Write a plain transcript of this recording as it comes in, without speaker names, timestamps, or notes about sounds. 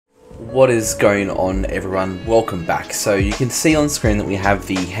What is going on, everyone? Welcome back. So you can see on screen that we have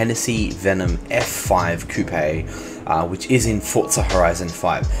the Hennessy Venom F5 Coupe, which is in Forza Horizon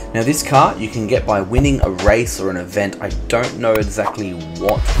 5. Now this car you can get by winning a race or an event. I don't know exactly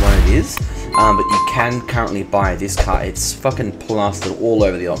what one it is, but you can currently buy this car. It's fucking plastered all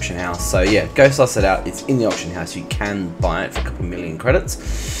over the auction house. So yeah, go suss it out. It's in the auction house. You can buy it for a couple million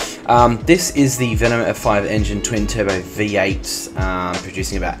credits. This is the Venom F5 engine twin turbo V8,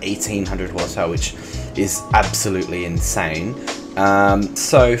 producing about 1800 horsepower, which is absolutely insane.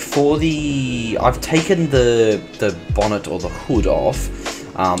 So for the, I've taken the bonnet or the hood off.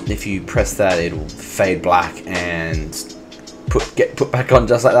 If you press that, it'll fade black and get put back on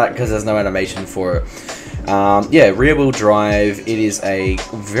just like that because there's no animation for it. Yeah, rear wheel drive. It is a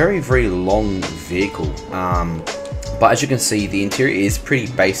very long vehicle. But as you can see, the interior is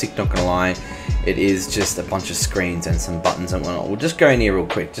pretty basic, not gonna lie. It is just a bunch of screens and some buttons and whatnot. We'll just go in here real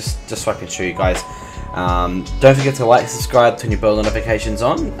quick, just so I can show you guys. Don't forget to like, subscribe, turn your bell notifications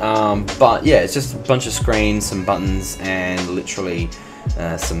on. But yeah, it's just a bunch of screens, some buttons, and literally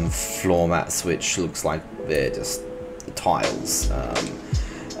some floor mats, which looks like they're just tiles.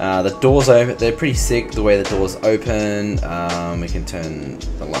 The doors open, they're pretty sick the way the doors open. We can turn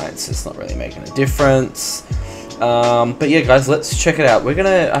the lights, it's not really making a difference. But yeah guys, let's check it out.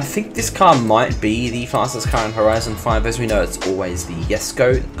 I think this car might be the fastest car in Horizon 5. As we know, it's always the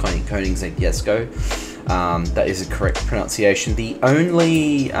Jesko, Koenigsegg Jesko. That is a correct pronunciation. The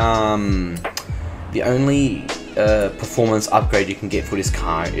only performance upgrade you can get for this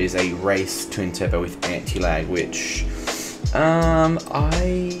car is a race twin turbo with anti-lag, which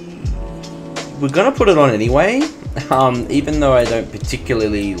we're gonna put it on anyway, even though I don't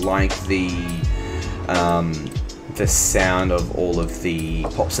particularly like the sound of all of the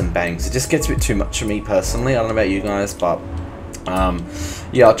pops and bangs. It just gets a bit too much for me personally. I don't know about you guys, but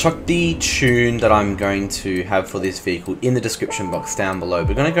yeah, I'll chuck the tune that I'm going to have for this vehicle in the description box down below.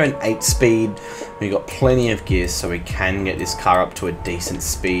 We're going to go in 8-speed. We've got plenty of gears, so we can get this car up to a decent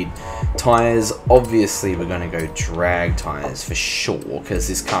speed. Tires, obviously we're going to go drag tires for sure, because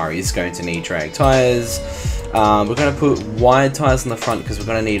this car is going to need drag tires. We're going to put wide tires on the front because we're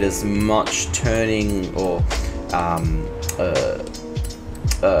going to need as much turning or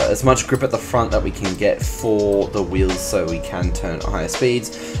as much grip at the front that we can get for the wheels, so we can turn at higher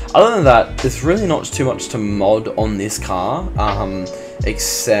speeds. Other than that, there's really not too much to mod on this car,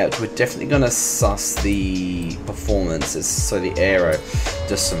 except we're definitely going to suss the performances, so the aero,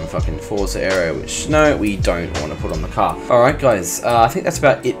 just some fucking Forza aero, which no, we don't want to put on the car. Alright guys, I think that's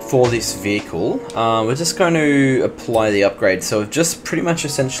about it for this vehicle. We're just going to apply the upgrade, so we've just pretty much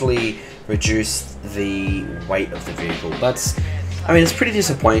essentially reduced the weight of the vehicle. I mean, it's pretty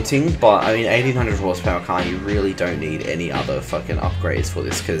disappointing, but I mean, 1800 horsepower car, you really don't need any other fucking upgrades for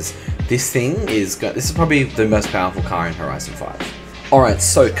this, because this is probably the most powerful car in Horizon 5. Alright,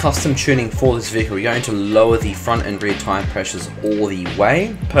 so custom tuning for this vehicle. We're going to lower the front and rear tire pressures all the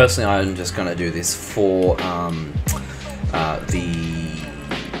way. Personally, I'm just going to do this for the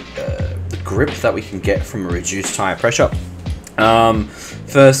grip that we can get from a reduced tire pressure.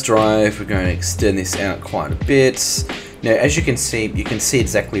 First drive, we're going to extend this out quite a bit. Now, as you can see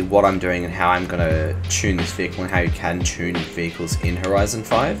exactly what I'm doing and how I'm going to tune this vehicle and how you can tune vehicles in Horizon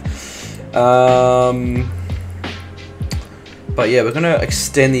 5. But yeah, we're going to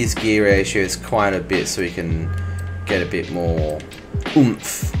extend these gear ratios quite a bit so we can get a bit more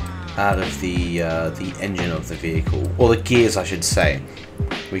oomph out of the engine of the vehicle, or the gears I should say.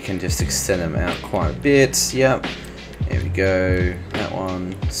 We can just extend them out quite a bit. Yep. There we go, that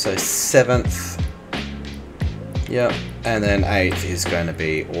one. So 7th, yep, and then 8th is going to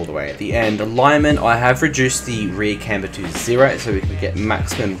be all the way at the end. Alignment, I have reduced the rear camber to 0 so we can get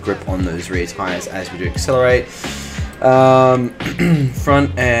maximum grip on those rear tires as we do accelerate.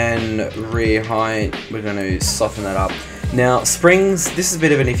 Front and rear height, we're going to soften that up. Now springs, this is a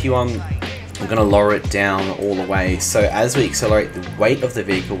bit of an iffy one. I'm going to lower it down all the way, so as we accelerate, the weight of the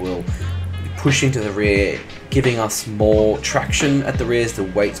vehicle will push into the rear, giving us more traction at the rear as the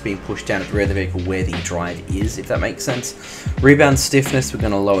weight's being pushed down at the rear of the vehicle where the drive is, if that makes sense. Rebound stiffness, we're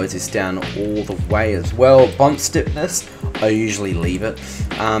going to lower this down all the way as well. Bump stiffness, I usually leave it.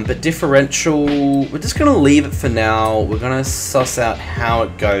 But differential, we're just going to leave it for now. We're going to suss out how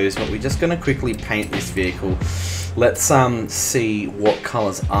it goes, but we're just going to quickly paint this vehicle. Let's see what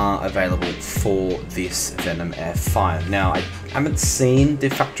colours are available for this Venom F5. Now, I haven't seen the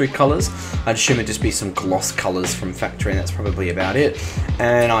factory colours. I'd assume it'd just be some gloss colours from factory, and that's probably about it.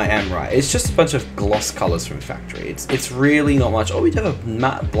 And I am right. It's just a bunch of gloss colours from factory. It's really not much. Oh, we do have a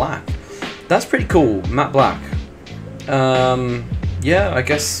matte black. That's pretty cool, matte black. Yeah, I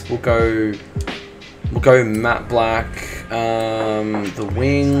guess we'll go matte black. The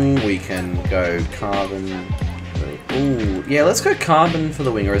wing, we can go carbon. Ooh, yeah, let's go carbon for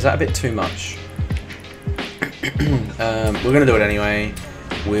the wing, or is that a bit too much? We're gonna do it anyway.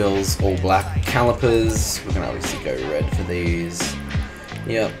 Wheels all black. Calipers, we're gonna obviously go red for these.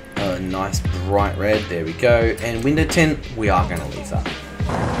 Yep, a nice bright red, there we go. And window tint, we are gonna leave that.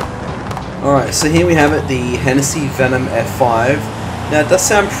 Alright, so here we have it, the Hennessy Venom F5. Now it does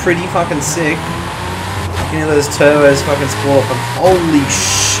sound pretty fucking sick. You know, those turbos fucking spool up, and holy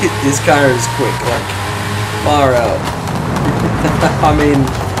shit, this car is quick, like, far out. I mean,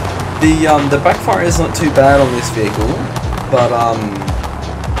 the backfire is not too bad on this vehicle, but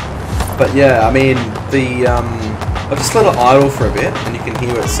yeah, I mean, I'll just let it idle for a bit, and you can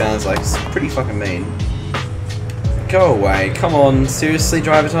hear what it sounds like. It's pretty fucking mean. Go away, come on, seriously,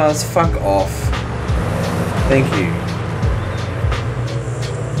 driver tires, fuck off. Thank you.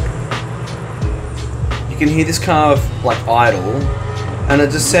 You can hear this car like idle, and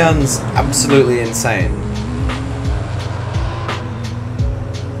it just sounds absolutely insane.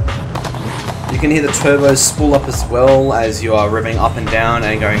 You can hear the turbos spool up as well as you are revving up and down,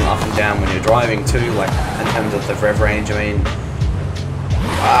 and going up and down when you're driving too, like in terms of the rev range. I mean,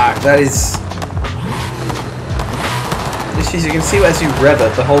 that is... You can see as you rev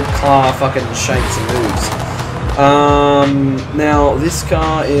it, the whole car fucking shakes and moves. Now this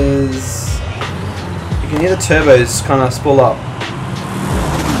car is... You can hear the turbos kind of spool up.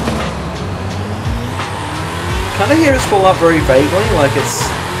 Kind of hear it spool up very vaguely, like it's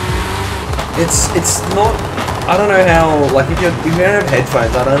not. I don't know how. Like if you don't have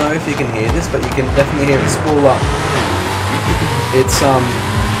headphones, I don't know if you can hear this, but you can definitely hear it spool up. It's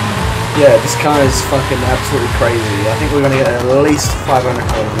yeah, this car is fucking absolutely crazy. I think we're gonna get at least 500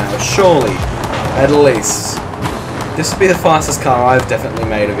 kilometers an hour, surely, at least. This would be the fastest car I've definitely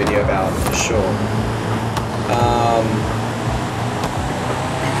made a video about, for sure.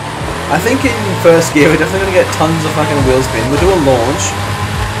 I think in first gear we're definitely gonna get tons of fucking wheel spin. We'll do a launch.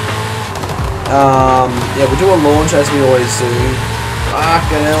 Yeah, we'll do a launch as we always do.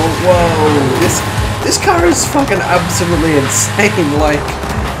 Fucking hell, whoa! This car is fucking absolutely insane. Like,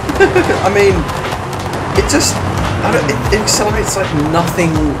 I mean, it just, it accelerates like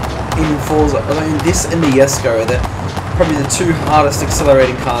nothing in Forza. I mean, this and the Jesko are probably the two hardest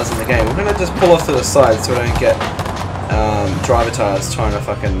accelerating cars in the game. We're gonna just pull off to the side so we don't get driver tires trying to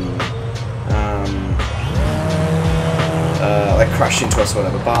fucking like crash into us or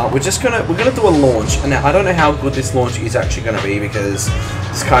whatever. But we're gonna do a launch, and now I don't know how good this launch is actually gonna be because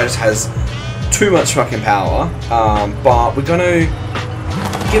this car just has too much fucking power. But we're gonna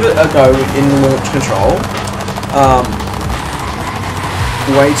give it a go in launch control.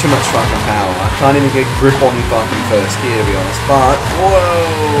 Way too much fucking power. I can't even get grip on fucking first gear, to be honest. But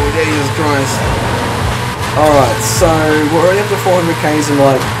whoa, Jesus Christ! All right, so we're already up to 400 k's in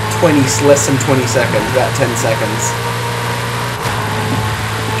like less than 20 seconds, about 10 seconds.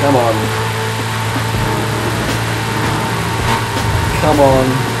 Come on. Come on.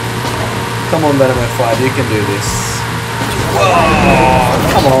 Come on, Venom F5, you can do this. Whoa!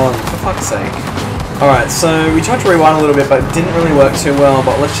 Come on, for fuck's sake. Alright, so we tried to rewind a little bit, but it didn't really work too well,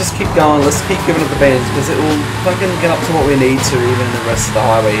 but let's just keep going, let's keep giving it the bends, because it will fucking get up to what we need to, even in the rest of the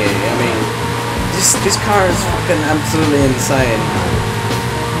highway here. I mean, this car is fucking absolutely insane.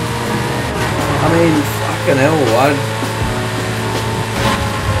 I mean, fucking hell,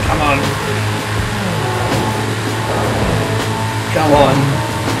 come on. Come on.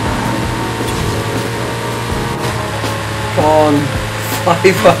 Come on.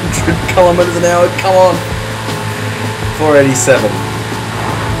 500 kilometers an hour, come on. 487.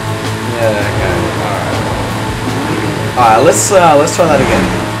 Yeah, okay, alright. Alright, let's try that again.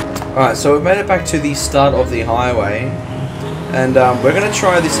 Alright, so we've made it back to the start of the highway. And we're gonna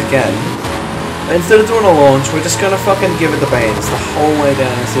try this again. Instead of doing a launch, we're just gonna fucking give it the bands the whole way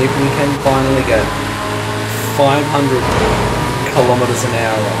down and see if we can finally get 500 kilometers an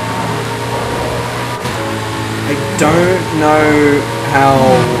hour. I don't know how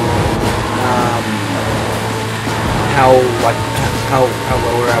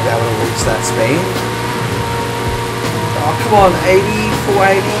well we're able to reach that speed. Oh, come on, 80,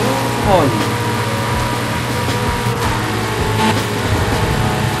 480, come on.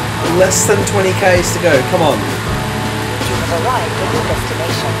 Less than 20 k's to go, come on. You have arrived at your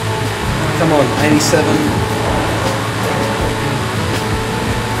destination. Come on, 87.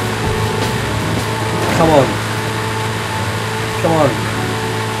 Come on. Come on.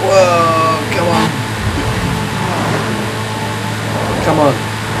 Whoa, come on. Come on.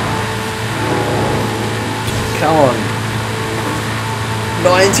 Come on.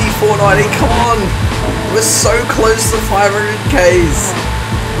 490, come on! We're so close to 500Ks!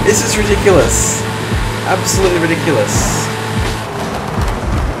 This is ridiculous. Absolutely ridiculous.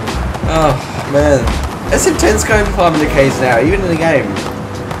 Oh, man. It's intense going 500Ks now, even in the game.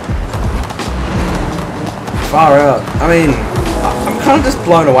 Far out. I mean, I'm kind of just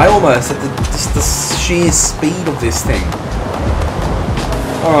blown away almost at the sheer speed of this thing.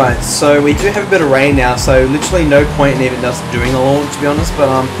 Alright, so we do have a bit of rain now, so literally no point in even just doing a launch, to be honest, but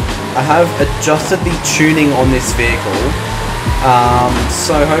I have adjusted the tuning on this vehicle,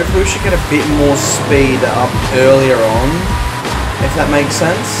 so hopefully we should get a bit more speed up earlier on, if that makes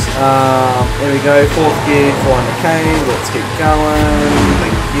sense. There we go, 4th gear, 400k, let's keep going,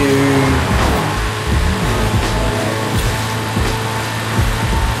 thank you.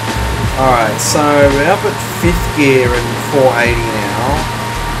 Alright, so we're up at 5th gear and 480 now.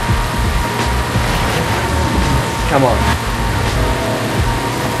 Come on.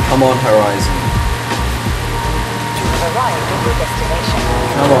 Come on, Horizon. You have arrived at your destination.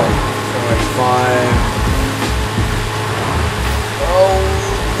 Come on. 485. Oh,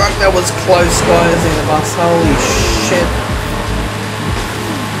 fuck, that was close, guys, in the bus. Holy shit.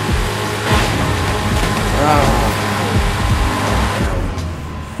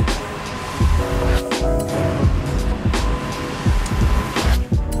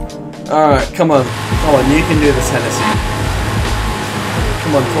 Alright, come on. Come on, you can do this, Hennessy.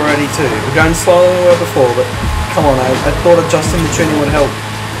 Come on, 482. We're going slower than we were before, but come on, I thought adjusting the tuning would help.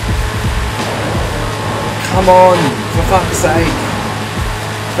 Come on, for fuck's sake.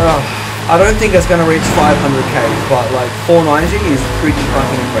 I don't think it's going to reach 500k, but like 490 is pretty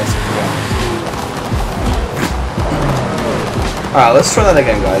fucking impressive, to be honest. Alright, let's try that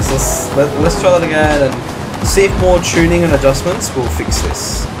again, guys. Let's try that again and see if more tuning and adjustments will fix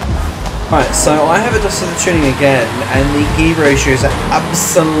this. Alright, so I have adjusted the tuning again, and the gear ratios are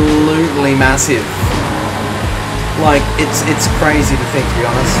absolutely massive. Like, it's crazy to think, to be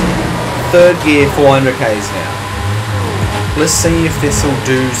honest. 3rd gear, 400k's now. Let's see if this will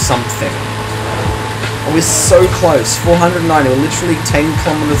do something. Oh, we're so close. 490, we're literally 10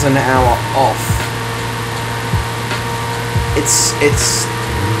 kilometers an hour off. It's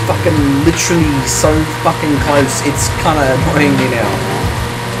fucking literally so fucking close. It's kind of annoying me now.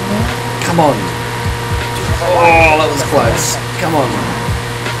 Come on. Oh, that was close. Come on.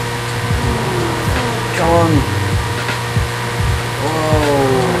 Come on.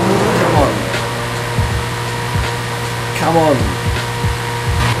 Whoa. Come on. Come on.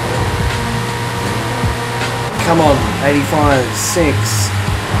 Come on. 85, 6,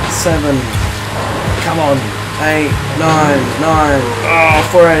 7. Come on. 8, 9, 9. Oh,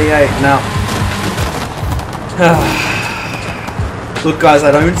 488. Now. Look, guys, I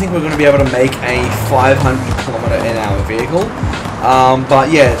don't think we're going to be able to make a 500km/h vehicle.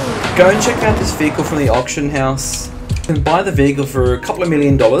 But yeah, go and check out this vehicle from the auction house. You can buy the vehicle for a couple of $1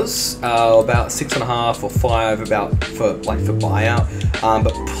 million, about 6.5 or 5 for buyout.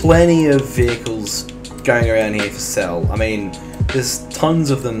 But plenty of vehicles going around here for sale. I mean, there's tons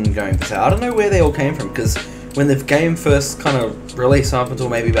of them going for sale. I don't know where they all came from, because when the game first kind of released up until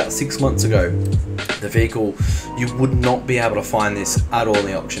maybe about 6 months ago, the vehicle, you would not be able to find this at all in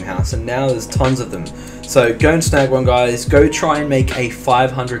the auction house, and now there's tons of them. So go and snag one, guys. Go try and make a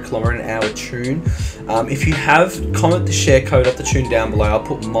 500km/h tune. If you have, comment the share code of the tune down below. I'll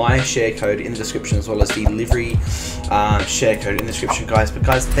put my share code in the description, as well as the Livery share code in the description, guys. But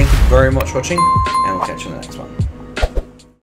guys, thank you very much for watching, and we'll catch you in the next one.